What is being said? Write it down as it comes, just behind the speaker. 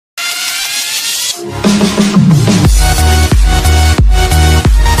Good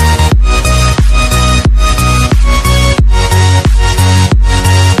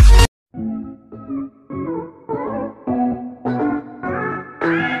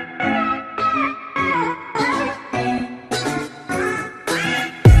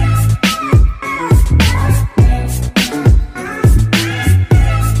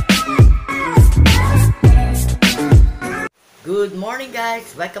morning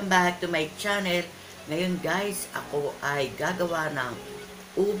guys! Welcome back to my channel. Ngayon guys, ako ay gagawa ng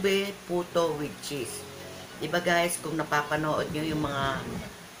ube puto with cheese. Diba guys, kung napapanood nyo yung mga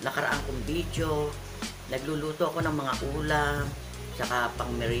nakaraang kong video, nagluluto ako ng mga ulam, saka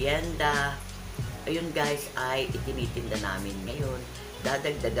pang merienda. Ayun guys, ay itinitinda namin ngayon.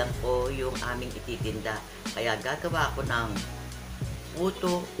 Dadagdagan ko yung aming ititinda. Kaya gagawa ako ng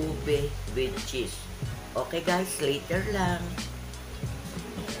puto ube with cheese. Okay guys, later lang.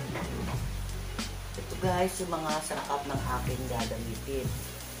 Ito guys, yung mga sangkap ng aking gagamitin.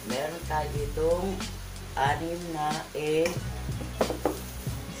 Meron tayo ditong 6 na egg,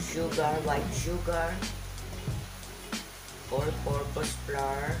 sugar, white sugar, all-purpose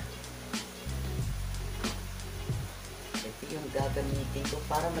flour. Ito yung gagamitin ko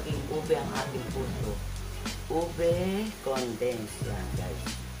para maging ube ang ating puto. Ube condensed. Yan guys.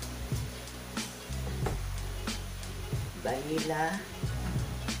 Vanilla,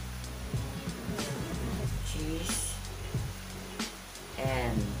 cheese,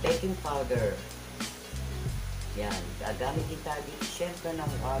 and baking powder. Yan, gagamit din tayo dito syempre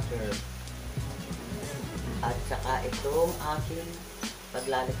ng water. At saka itong aking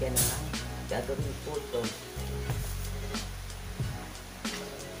paglalagyan ng gagawin puto.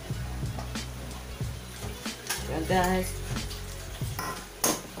 Yan guys.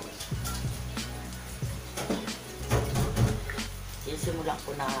 Simulan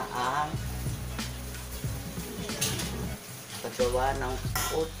ko na ang paggawa ng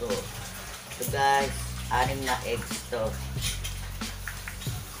puto. So guys, 6 na eggs to.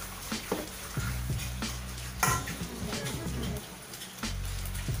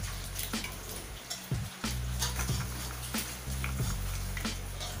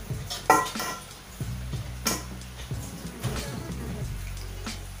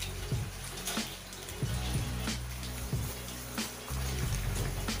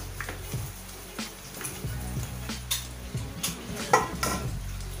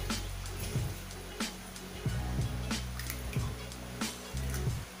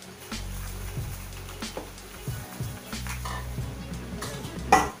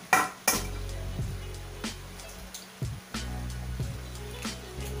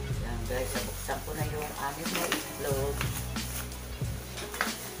 Guys, sabuksan ko na yung 6 na itlog.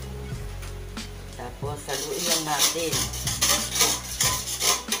 Tapos, saluin lang natin.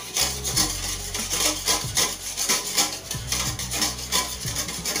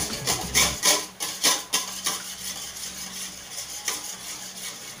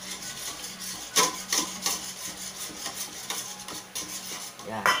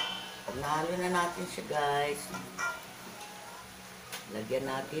 Yan. Pag nahalo na natin siya guys, lagyan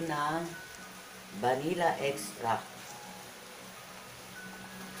natin ng vanilla extract.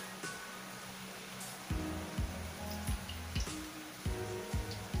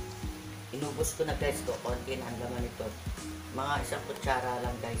 Inubos ko na guys ko. Konti na ang laman ito. Mga 1 kutsara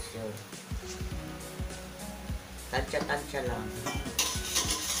lang guys yun. Tansya-tansya lang.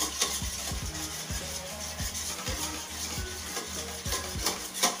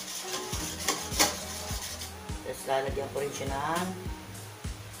 Tapos lalagyan ko rin siya ng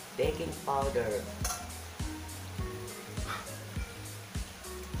baking powder.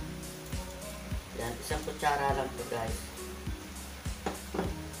 Yan, 1 kutsara lang to guys.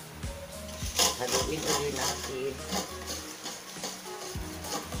 Haluin ulit natin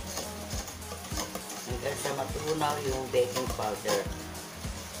hanggang sa matunaw yung baking powder.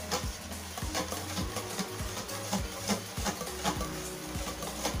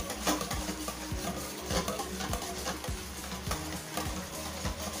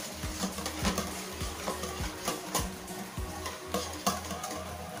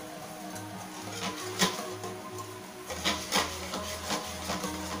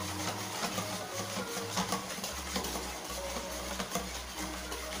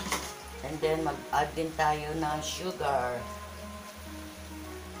 And then, mag-add din tayo ng sugar.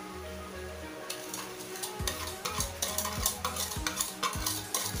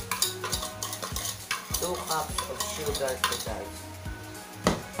 Two cups of sugar to guys.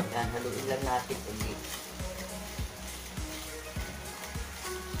 Yan, haluin lang natin ulit.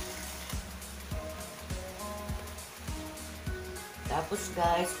 Tapos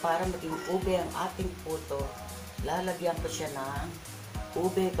guys, para maging ube ang ating puto, lalagyan ko siya ng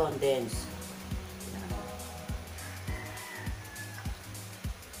ube condense.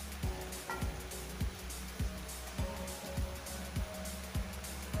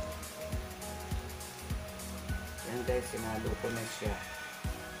 Yan guys, sinalo ko na siya.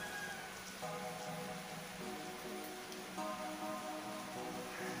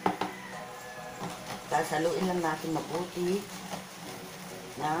 Tapos haluin lang natin mabuti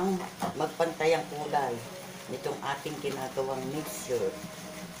ng magpantay ang kulay nitong ating ginagawang mixture.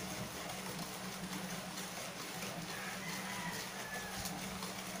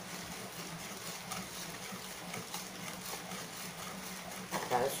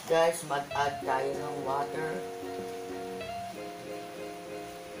 Tapos guys, mag-add tayo ng water.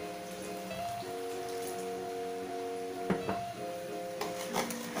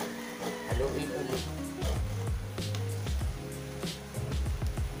 Haluin ulit.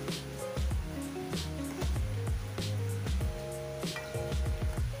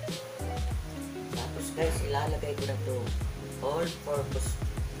 Tapos guys, ilalagay ko na ito all-purpose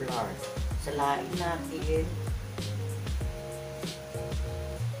flour. Salain natin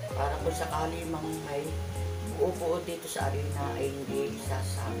para kung sakali mang may buo-buo dito sa arena ay hindi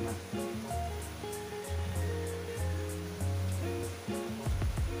sasama.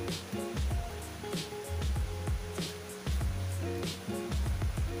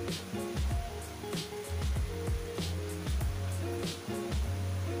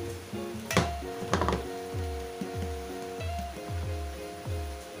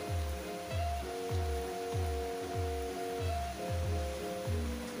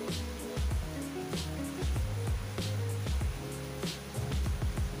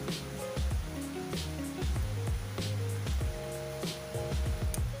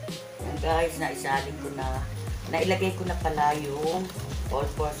 Guys, naisalin ko na, nailagay ko na pala yung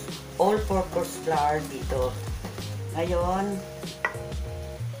all-purpose flour dito. Ngayon,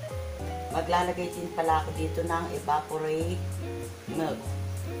 maglalagay din pala ako dito ng evaporate milk.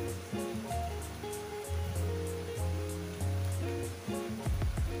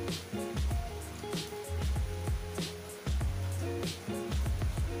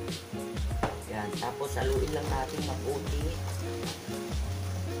 Yan, tapos haluin lang natin mabuti.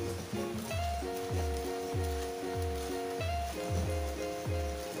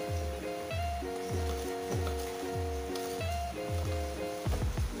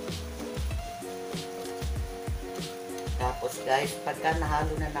 Tapos guys, pagka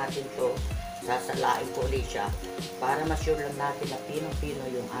nahalo na natin to, sasalain ko ulit siya para ma-sure lang natin na pinong-pino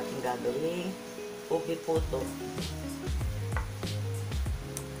yung ating gagawing ube puto.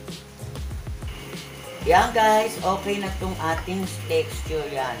 Yan guys, okay na tong ating texture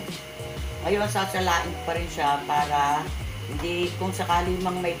yan. Ngayon, sasalain ko pa rin siya para hindi, kung sakali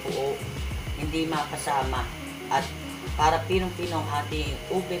mang may buo, hindi mapasama. At para pinong-pinong ating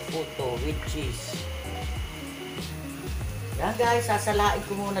ube puto with cheese. Yan guys, sasalain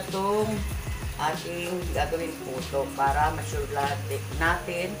ko muna itong ating gagawin puto para ma-sure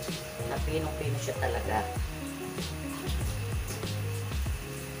natin na pinong-pino siya talaga.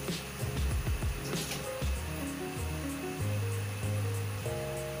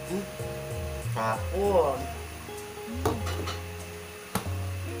 Tapon.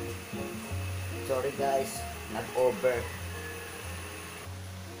 Sorry guys, nag-over.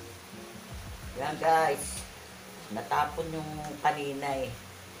 Yan guys. Natapon yung kanina eh.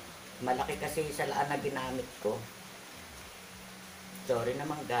 Malaki kasi sa laan na ginamit ko. Sorry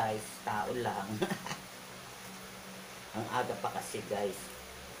naman guys, tao lang. Ang aga pa kasi guys.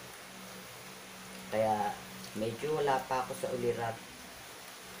 Kaya medyo wala pa ako sa ulirat.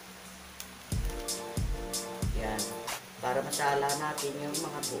 Yan. Para masala natin yung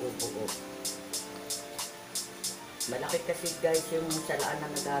mga buo-buo. Malaki kasi guys yung salaan na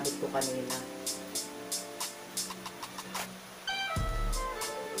nagamit ko kanina.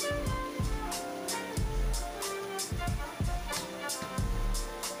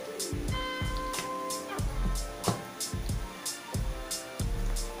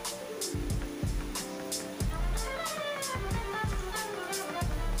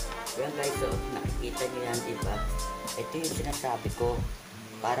 Yan guys, so nakikita nyo yan, diba? Ito yung sinasabi ko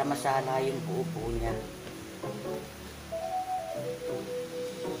para masala yung buo-buo niya.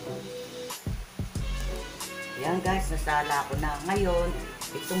 Yan guys, nasala ko na. Ngayon,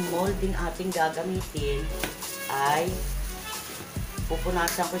 itong molding ating gagamitin ay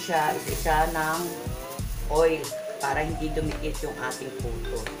pupunasan ko siya isa-isa ng oil para hindi dumikit yung ating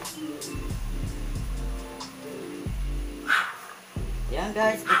puto. Yan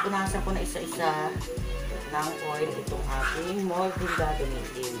guys, pupunasan ko na isa-isa ng oil itong ating molding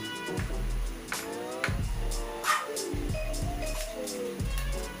gagamitin.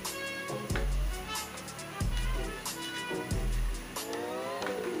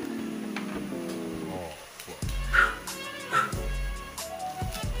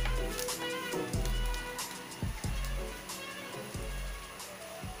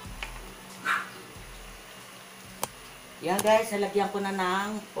 Yan guys, nalagyan ko na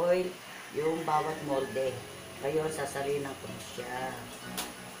ng oil yung bawat molde. Ngayon, sasalinan ko na siya.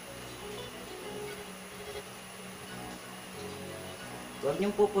 Huwag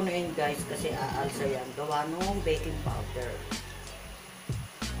niyong pupunuin guys kasi aalsa yan. Gawa nung baking powder.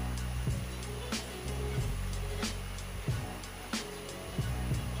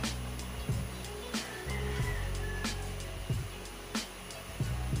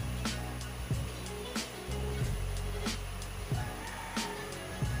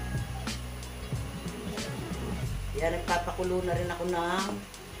 Yan, nagpapakulo na rin ako ng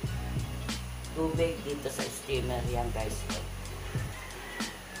tubig dito sa steamer. Yan guys.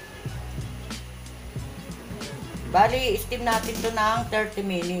 Bali, steam natin to ng 30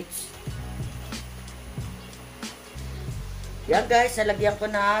 minutes. Yan guys, nalagyan ko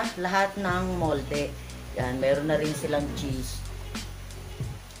na lahat ng molde. Yan, meron na rin silang cheese.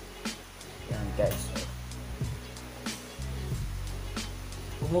 Yan guys.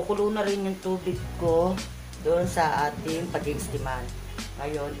 Kumukulo na rin yung tubig ko doon sa ating pag-istiman.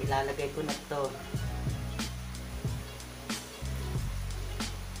 Ngayon, ilalagay ko na to.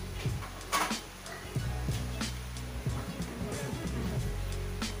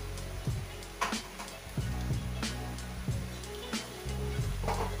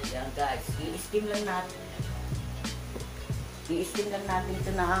 Yan guys, i-steam lang natin. I-steam lang natin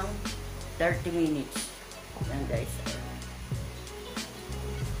ito ng 30 minutes. Yan guys.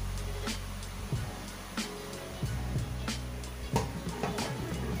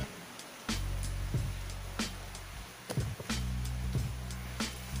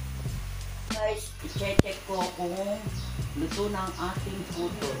 Guys, i-check ko kung luto na ang ating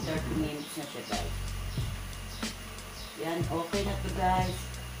puto. 30 minutes na siya guys. Yan, okay na to guys.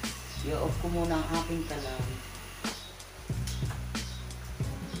 I-off ko muna ang aking kalan.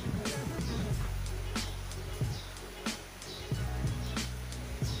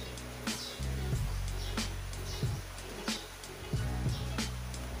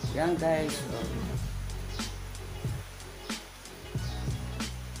 Yan guys.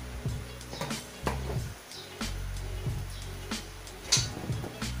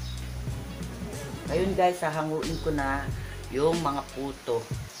 Ayun guys, hahanguin ko na yung mga puto.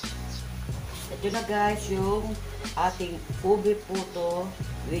 Ito na guys, yung ating ube puto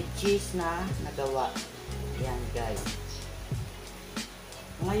with cheese na nagawa. Yan guys.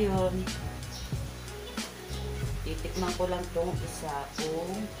 Ngayon, titikman ko lang tong isa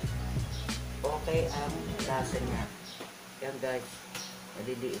kung okay ang lasa niya. Yan guys,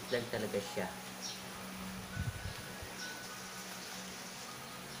 maliliit lang talaga siya.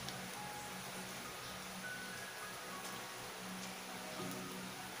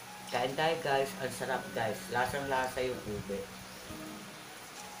 Kain tayo guys, ang sarap guys. Lasang-lasa yung ube.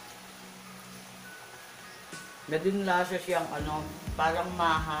 Naging lasa siyang parang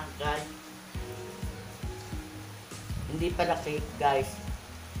maha guys. Hindi pala cake guys.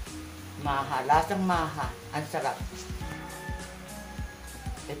 Maha, lasang maha. Ang sarap.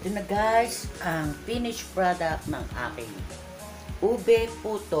 Ito na guys, ang finished product ng aking ube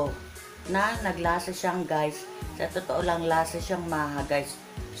puto na naglasa siyang guys. Sa totoo lang, lasa siyang maha guys.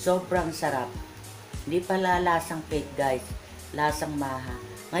 Sobrang sarap. Hindi pala lasang cake guys. Lasang maha.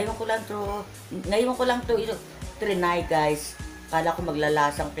 Ngayon ko lang to trinay guys. Kala ko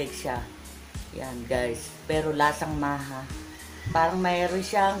maglalasang cake siya. Yan guys. Pero lasang maha. Parang mayroon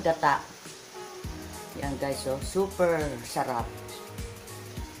siyang gata. Yan guys, oh. Super sarap.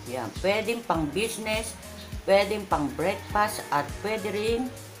 Yan. Pwedeng pang business. Pwedeng pang breakfast. At pwede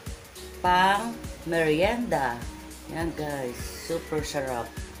rin pang merienda. Yan guys. Super sarap.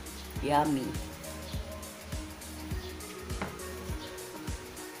 Yummy.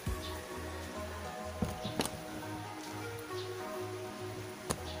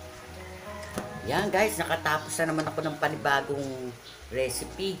 Yan guys, nakatapos na naman ako ng panibagong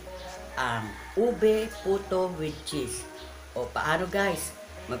recipe. Ang ube puto with cheese. O paano guys?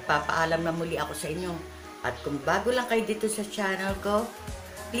 Magpapaalam na muli ako sa inyo. At kung bago lang kayo dito sa channel ko,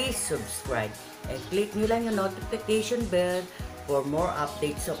 please subscribe. And click nyo lang yung notification bell for more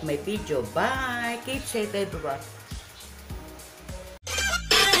updates of my video. Bye! Keep safe everyone!